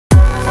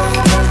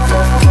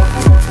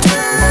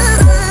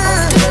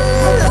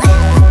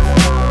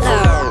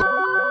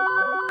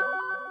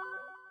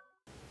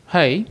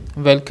Hi,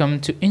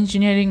 welcome to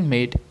Engineering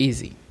Made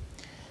Easy.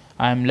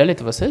 I'm Lalit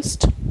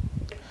Vasist.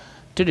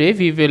 Today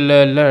we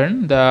will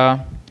learn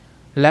the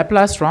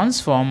Laplace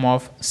transform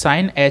of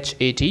sine hat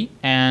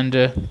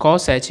and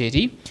cos hat.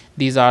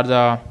 These are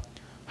the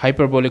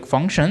hyperbolic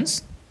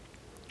functions.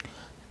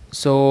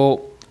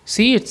 So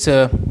see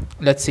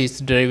let's see its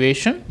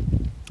derivation.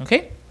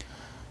 Okay.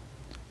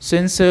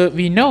 Since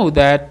we know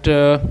that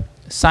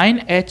sine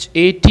hat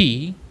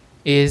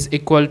is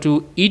equal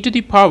to e to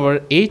the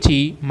power at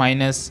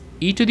minus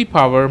e to the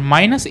power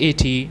minus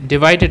at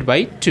divided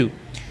by 2.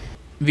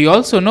 We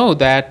also know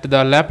that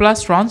the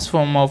Laplace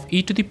transform of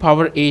e to the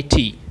power at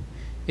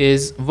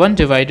is 1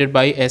 divided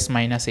by s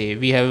minus a.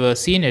 We have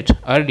seen it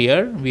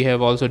earlier. We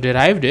have also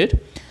derived it,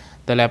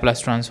 the Laplace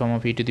transform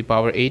of e to the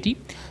power at.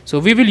 So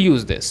we will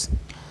use this.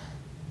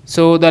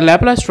 So the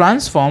Laplace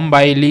transform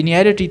by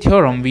linearity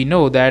theorem, we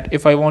know that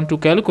if I want to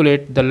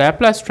calculate the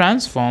Laplace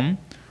transform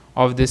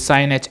of this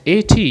sine hat,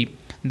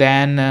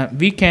 then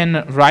we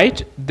can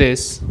write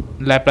this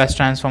Laplace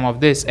transform of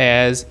this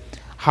as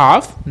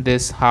half.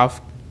 This half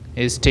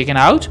is taken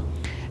out,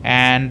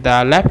 and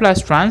the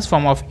Laplace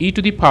transform of e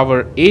to the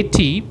power at,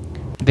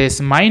 this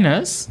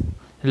minus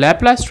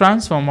Laplace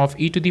transform of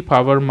e to the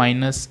power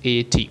minus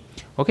at.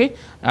 Okay,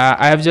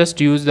 I have just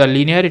used the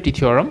linearity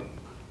theorem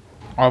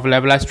of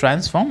Laplace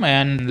transform,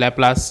 and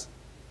Laplace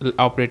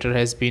operator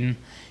has been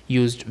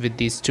used with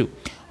these two.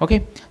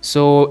 Okay,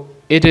 so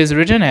it is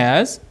written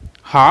as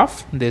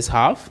half, this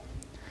half,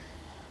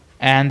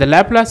 and the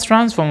Laplace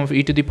transform of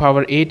e to the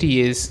power at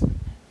is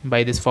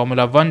by this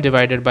formula 1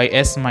 divided by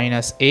s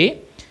minus a,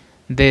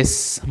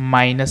 this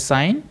minus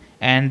sign,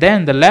 and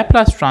then the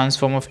Laplace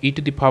transform of e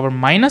to the power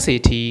minus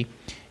at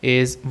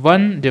is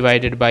 1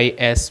 divided by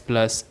s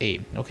plus a.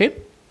 Okay,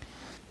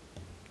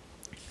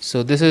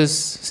 so this is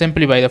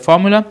simply by the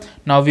formula.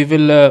 Now we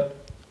will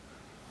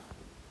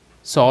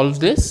solve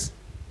this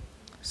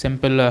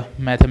simple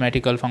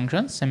mathematical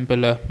function,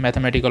 simple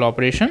mathematical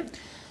operation.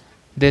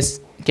 This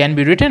can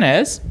be written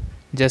as,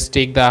 just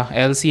take the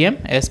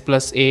LCM, s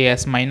plus a,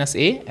 s minus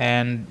a,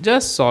 and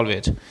just solve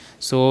it.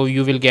 So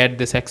you will get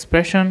this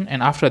expression,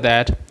 and after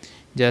that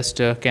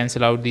just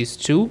cancel out these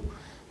two.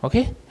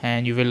 Okay,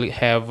 and you will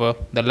have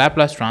the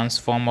Laplace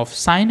transform of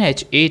sine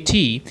hat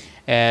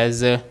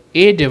as a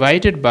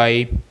divided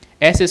by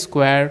s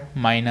square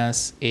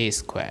minus a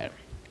square.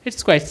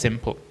 It's quite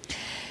simple.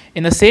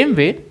 In the same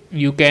way,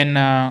 you can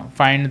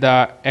find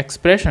the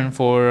expression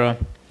for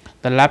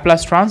the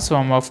Laplace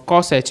transform of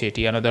coshat,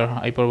 another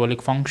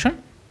hyperbolic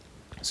function.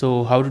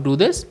 So how to do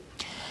this?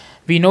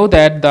 We know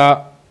that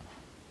the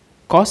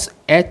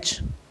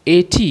coshat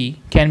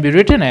can be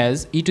written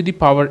as e to the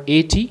power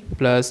at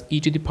plus e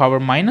to the power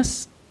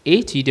minus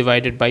at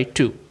divided by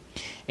 2.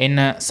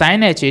 In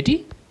sine hat,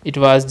 it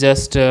was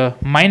just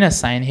minus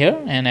sign here,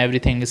 and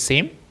everything is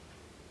same.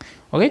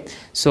 Okay,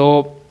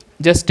 so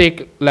just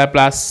take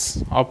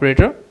Laplace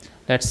operator.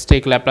 Let's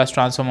take Laplace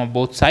transform of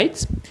both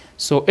sides.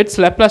 So its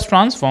Laplace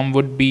transform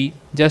would be,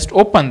 just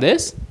open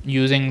this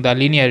using the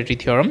linearity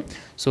theorem.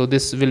 So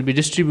this will be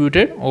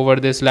distributed over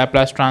this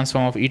Laplace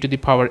transform of e to the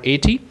power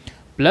at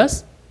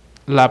plus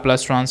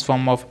Laplace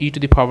transform of e to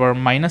the power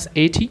minus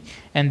at,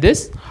 and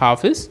this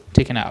half is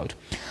taken out.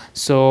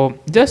 So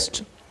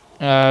just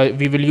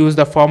we will use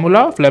the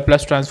formula of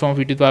Laplace transform of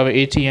e to the power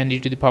at and e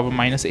to the power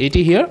minus at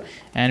here,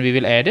 and we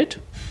will add it.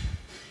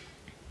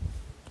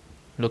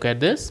 Look at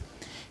this.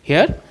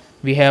 Here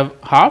we have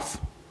half,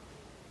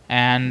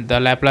 and the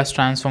Laplace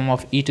transform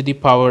of e to the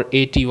power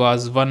at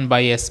was 1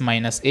 by s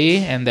minus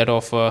a, and that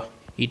of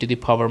e to the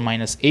power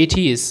minus at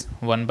is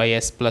 1 by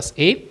s plus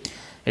a.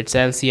 Its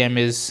LCM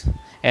is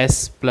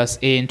s plus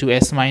a into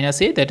s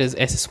minus a, that is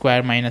s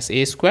square minus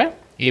a square,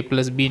 a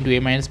plus b into a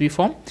minus b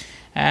form,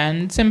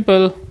 and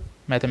simple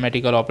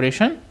mathematical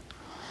operation,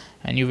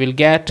 and you will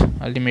get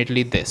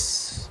ultimately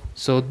this.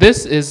 So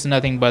this is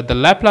nothing but the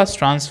Laplace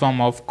transform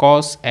of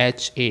cos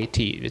hat,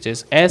 which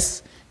is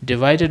s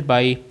divided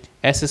by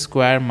s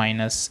square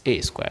minus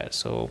a square.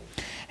 So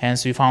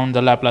hence we found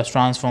the Laplace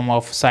transform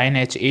of sine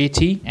hat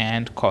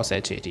and cos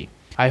hat.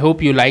 I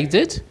hope you liked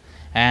it,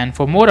 and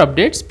for more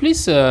updates,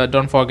 please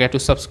don't forget to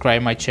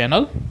subscribe my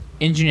channel,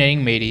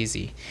 Engineering Made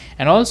Easy.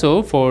 And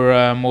also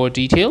for more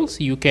details,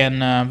 you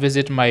can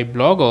visit my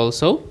blog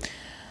also,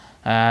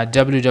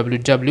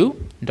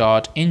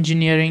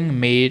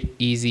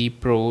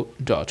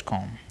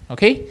 www.engineeringmadeeasypro.com.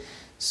 Okay,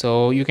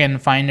 so you can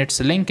find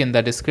its link in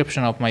the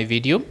description of my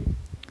video,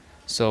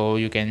 so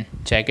you can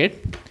check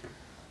it.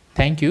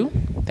 Thank you.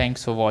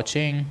 Thanks for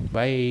watching.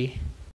 Bye.